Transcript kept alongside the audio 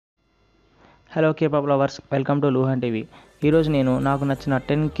Hello K-pop lovers, welcome to luhan tv. ఈరోజు నేను నాకు నచ్చిన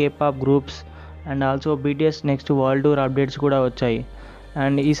 10 K-pop groups and also BTS next world tour updates కూడా వచ్చాయి.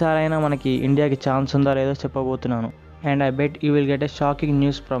 అండ్ ఈసారైనా మనకి ఇండియాకి ఛాన్స్ ఉందా లేదో చెప్పబోతున్నాను. And I bet you will get a shocking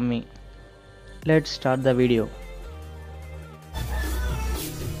news from me. Let's start the video.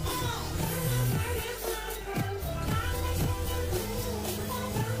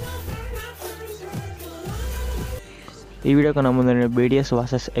 ఈ వీడియో కన్నా ముందు నేను BTS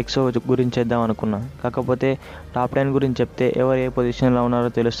వర్సెస్ EXO గురించి చేద్దాం అనుకున్నా. కాకపోతే టాప్ 10 గురించి చెప్తే ఎవరు ఏ పొజిషన్లో ఉన్నారో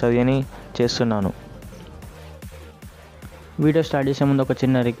తెలుస్తుంది అని చేస్తున్నాను. వీడియో స్టార్ట్ చేసే ముందు ఒక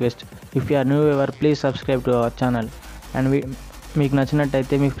చిన్న request. If you are new ever please subscribe to our channel. And మీకు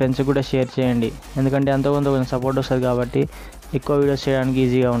నచ్చినట్టయితే మీ ఫ్రెండ్స్కి కూడా షేర్ చేయండి. ఎందుకంటే అంత కొంచెం సపోర్ట్ వస్తుంది కాబట్టి ఎక్కువ వీడియోస్ చేయడానికి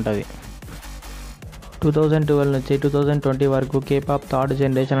ఈజీగా ఉంటుంది. 2012 నుంచి 2020 వరకు K-pop థర్డ్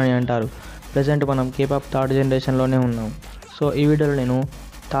జనరేషన్ అని అంటారు. ప్రజెంట్ మనం K-pop థర్డ్ జనరేషన్లోనే ఉన్నాం. సో ఈ వీడియోలో నేను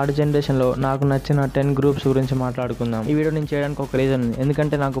థర్డ్ జనరేషన్లో నాకు నచ్చిన 10 గ్రూప్స్ గురించి మాట్లాడుకుందాం. ఈ వీడియో నేను చేయడానికి ఒక రీజన్ ఉంది.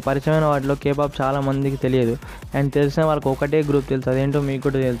 ఎందుకంటే నాకు పరిచయమైన వాటిలో K-pop చాలా మందికి తెలియదు. అండ్ తెలిసిన వాళ్ళకి ఒకటే గ్రూప్ తెలుసు, అదేంటో మీకు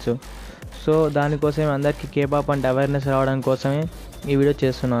కూడా తెలుసు. సో దానికోసమే అందరికీ K-pop అంటే అవేర్నెస్ రావడం కోసమే ఈ వీడియో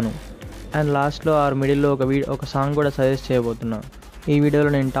చేస్తున్నాను. అండ్ లాస్ట్లో ఆర్ మిడిల్లో ఒక సాంగ్ కూడా సజెస్ట్ చేయబోతున్నాను. ఈ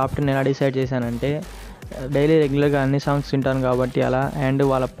వీడియోలో నేను టాప్ 10 ఎలా డిసైడ్ చేశానంటే, డైలీ రెగ్యులర్గా అన్ని సాంగ్స్ వింటాను కాబట్టి అలా, అండ్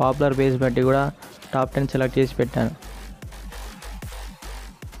వాళ్ళ పాపులర్ బేస్ బట్టి కూడా టాప్ 10 సెలెక్ట్ చేసి పెట్టాను.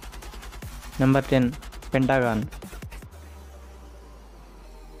 నెంబర్ 10 పెంటాగాన్.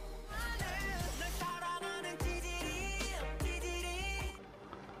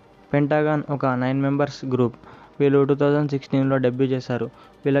 పెంటాగాన్ ఒక 9 మెంబర్స్ గ్రూప్. వీళ్ళు 2016లో డెబ్యూ చేశారు.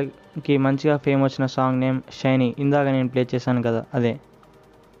 వీళ్ళకి మంచిగా ఫేమ్ వచ్చిన సాంగ్ నేమ్ షైనీ. ఇందాక నేను ప్లే చేశాను కదా, అదే.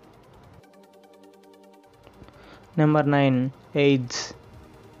 Number 9 AIDS.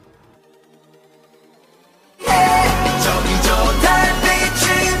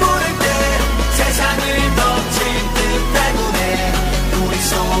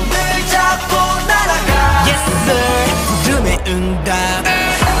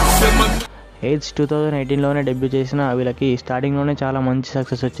 AIDS 2018లోనే డెబ్యూ చేసిన వీళ్ళకి స్టార్టింగ్లోనే చాలా మంచి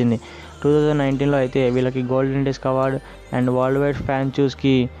సక్సెస్ వచ్చింది. 2019లో అయితే వీళ్ళకి golden disc award and world wide fan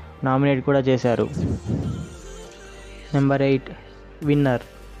చూస్కి nominate కూడా చేశారు. Number 8 winner.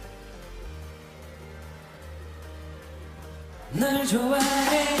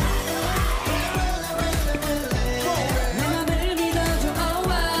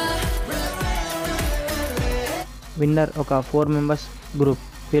 విన్నర్ ఒక 4 మెంబర్స్ గ్రూప్.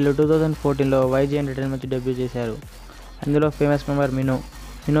 వీళ్ళు 2014లో YG ఎంటర్టైన్మెంట్ డెబ్యూ చేశారు. అందులో ఫేమస్ మెంబర్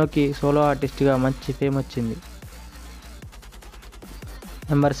మినోకి సోలో ఆర్టిస్ట్గా మంచి ఫేమ్ వచ్చింది.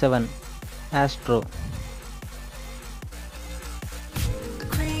 Number 7 astro.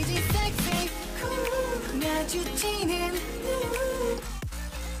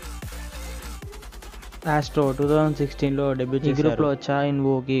 ఆస్ట్రో 2016లో డెబ్యూ చేశారు. ఈ గ్రూప్లో చా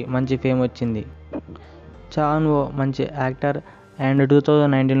ఇన్-వోకి మంచి ఫేమ్ వచ్చింది. చా ఇన్-వో మంచి actor and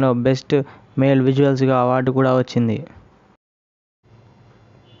 2019లో best male విజువల్స్గా award కూడా వచ్చింది.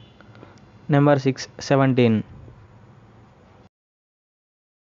 నెంబర్ 6 17.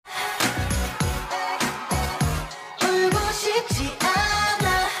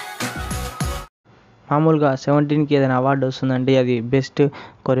 మామూలుగా 17కి ఏదైనా అవార్డు వస్తుందంటే అది best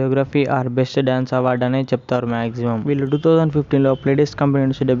choreography are best dance award అనే చెప్తారు మ్యాక్సిమం. వీళ్ళు 2015లో ప్లేడెస్ కంపెనీ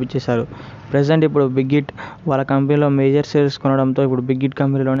నుంచి డెబ్యూ చేశారు. ప్రజెంట్ ఇప్పుడు బిగ్ హిట్ వాళ్ళ కంపెనీలో మేజర్ షేర్స్ కొనడంతో ఇప్పుడు బిగ్ హిట్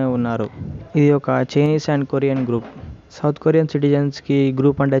కంపెనీలోనే ఉన్నారు. ఇది ఒక Chinese and Korean group. South Korean సిటిజన్స్కి ఈ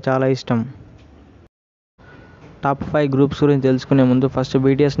గ్రూప్ అంటే చాలా ఇష్టం. టాప్ 5 గ్రూప్స్ గురించి తెలుసుకునే ముందు ఫస్ట్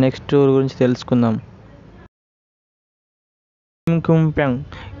BTS నెక్స్ట్ టూర్ గురించి తెలుసుకుందాం. కిమ్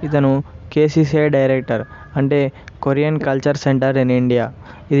ఇతను KCCI డైరెక్టర్, అంటే Korean culture centre in India.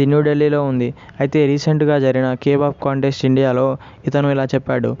 ఇది న్యూఢిల్లీలో ఉంది. అయితే రీసెంట్గా జరిగిన K-pop కాంటెస్ట్ ఇండియాలో ఇతను ఇలా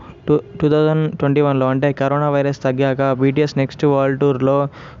చెప్పాడు. 2021లో అంటే corona virus తగ్గాక BTS next world టూర్లో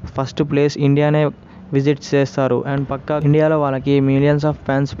ఫస్ట్ ప్లేస్ ఇండియానే విజిట్ చేస్తారు. అండ్ పక్కా ఇండియాలో వాళ్ళకి మిలియన్స్ ఆఫ్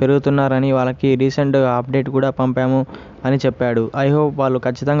ఫ్యాన్స్ పెరుగుతున్నారని వాళ్ళకి రీసెంట్గా అప్డేట్ కూడా పంపాము అని చెప్పాడు. ఐ హోప్ వాళ్ళు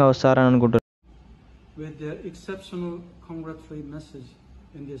ఖచ్చితంగా వస్తారని అనుకుంటున్నాను. With their exceptional congratulatory message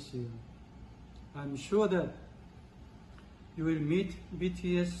in this year, I'm sure that you will meet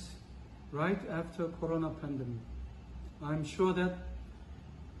BTS right after Corona pandemic. I'm sure that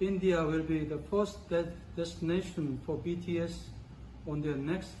India will be the first destination for BTS on their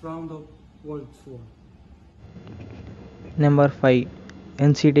next round of world tour. Number 5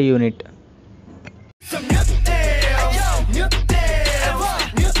 NCT Unit.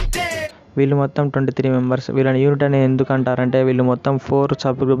 వీళ్ళు మొత్తం 23 members. వీళ్ళని unit అని ఎందుకు అంటారంటే వీళ్ళు మొత్తం 4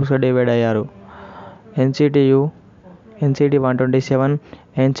 sub గ్రూప్స్గా divide అయ్యారు. NCT U, NCT 127,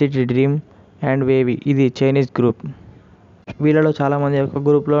 NCT Dream, and వేవి, ఇది చైనీస్ గ్రూప్. వీళ్ళలో చాలామంది ఒక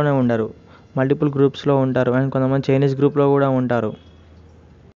గ్రూప్లోనే ఉండరు, మల్టిపుల్ గ్రూప్స్లో ఉంటారు అండ్ కొంతమంది చైనీస్ గ్రూప్లో కూడా ఉంటారు.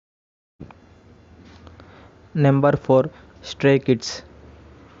 Number 4 stray kids.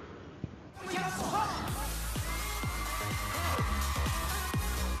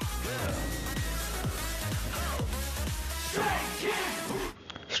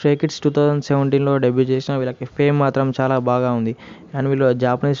 Stray kids 2017లో debut చేసిన వీళ్ళకి ఫేమ్ మాత్రం చాలా బాగా ఉంది అండ్ వీళ్ళు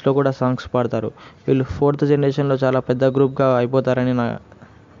జాపనీస్లో కూడా సాంగ్స్ పాడతారు. వీళ్ళు 4th జనరేషన్లో చాలా పెద్ద గ్రూప్గా అయిపోతారని నా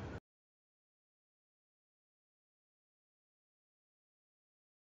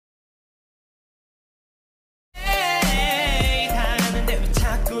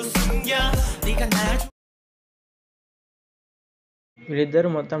వీళ్ళిద్దరూ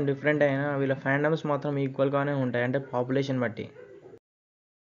మొత్తం డిఫరెంట్ అయినా వీళ్ళ ఫ్యాండమ్స్ మాత్రం ఈక్వల్గానే ఉంటాయి, అంటే పాపులేషన్ బట్టి.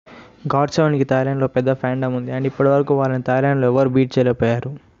 గాడ్7కి థాయిలాండ్లో పెద్ద ఫ్యాండమ్ ఉంది అండ్ ఇప్పటివరకు వాళ్ళని థాయిలాండ్లో ఎవరు బీట్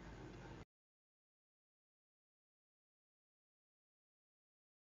చేయలేకపోయారు.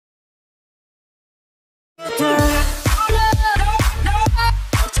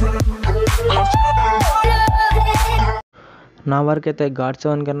 నా వరకు అయితే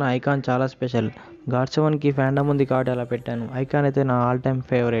గాడ్7 కన్నా ఐకాన్ చాలా స్పెషల్. గాడ్7కి ఫ్యాండమ్ ఉంది కాబట్టి అలా పెట్టాను. ఐకాన్ అయితే నా ఆల్ టైమ్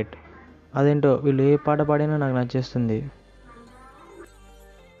ఫేవరెట్. అదేంటో వీళ్ళు ఏ పాట పాడినా నాకు నచ్చేస్తుంది.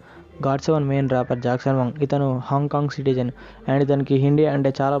 గాడ్7 మెయిన్ ర్యాపర్ జాక్సన్ వాంగ్. ఇతను హాంకాంగ్ సిటిజన్ అండ్ ఇతనికి హిందీ అంటే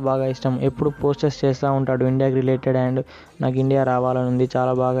చాలా బాగా ఇష్టం. ఎప్పుడు పోస్టర్స్ చేస్తూ ఉంటాడు ఇండియాకి రిలేటెడ్ అండ్ నాకు ఇండియా రావాలని ఉంది,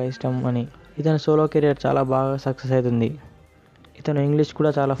 చాలా బాగా ఇష్టం అని. ఇతని సోలో కెరియర్ చాలా బాగా సక్సెస్ అవుతుంది. ఇతను ఇంగ్లీష్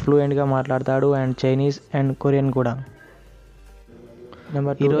కూడా చాలా ఫ్లూయెంట్గా మాట్లాడతాడు అండ్ చైనీస్ అండ్ కొరియన్ కూడా.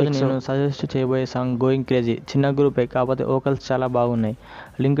 నెంబర్ 2 ఈరోజు నేను సజెస్ట్ చేయబోయే సాంగ్ గోయింగ్ క్రేజీ. చిన్న గ్రూపే కాకపోతే వోకల్స్ చాలా బాగున్నాయి.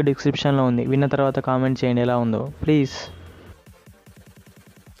 లింక్ డిస్క్రిప్షన్లో ఉంది, విన్న తర్వాత కామెంట్ చేయండి ఎలా ఉందో ప్లీజ్.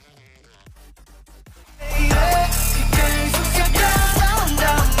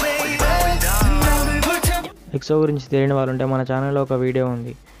 ఎక్సో గురించి తెలియని వాళ్ళు ఉంటే మన ఛానల్లో ఒక వీడియో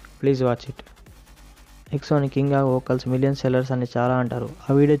ఉంది, please watch it. ఎక్సోని king of vocals, million sellers అని చాలా అంటారు.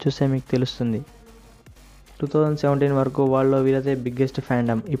 ఆ వీడియో చూస్తే మీకు తెలుస్తుంది. 2017 వరకు వాళ్ళలో వీళ్ళదే బిగ్గెస్ట్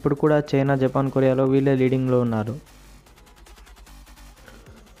ఫ్యాండమ్. ఇప్పుడు కూడా చైనా, జపాన్, కొరియాలో వీళ్ళే లీడింగ్లో ఉన్నారు.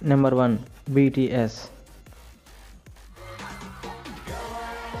 Number 1 BTS.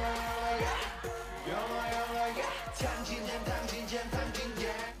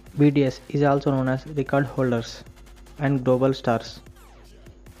 BTS is also known as record holders and global stars.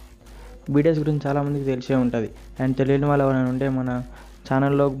 BTS గురించి చాలామందికి తెలిసే ఉంటుంది అండ్ తెలియని వాళ్ళు ఎవరైనా ఉంటే మన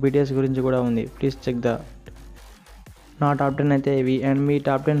ఛానల్లో BTS గురించి కూడా ఉంది, ప్లీజ్ చెక్ ద. నా టాప్ 10 అయితే ఇవి and me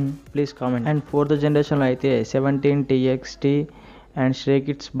top 10 please comment. And 4th జనరేషన్లో అయితే 17, TXT అండ్ స్ట్రే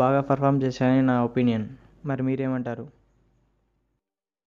కిడ్స్ బాగా పర్ఫామ్ చేశాయని నా ఒపీనియన్. మరి మీరేమంటారు?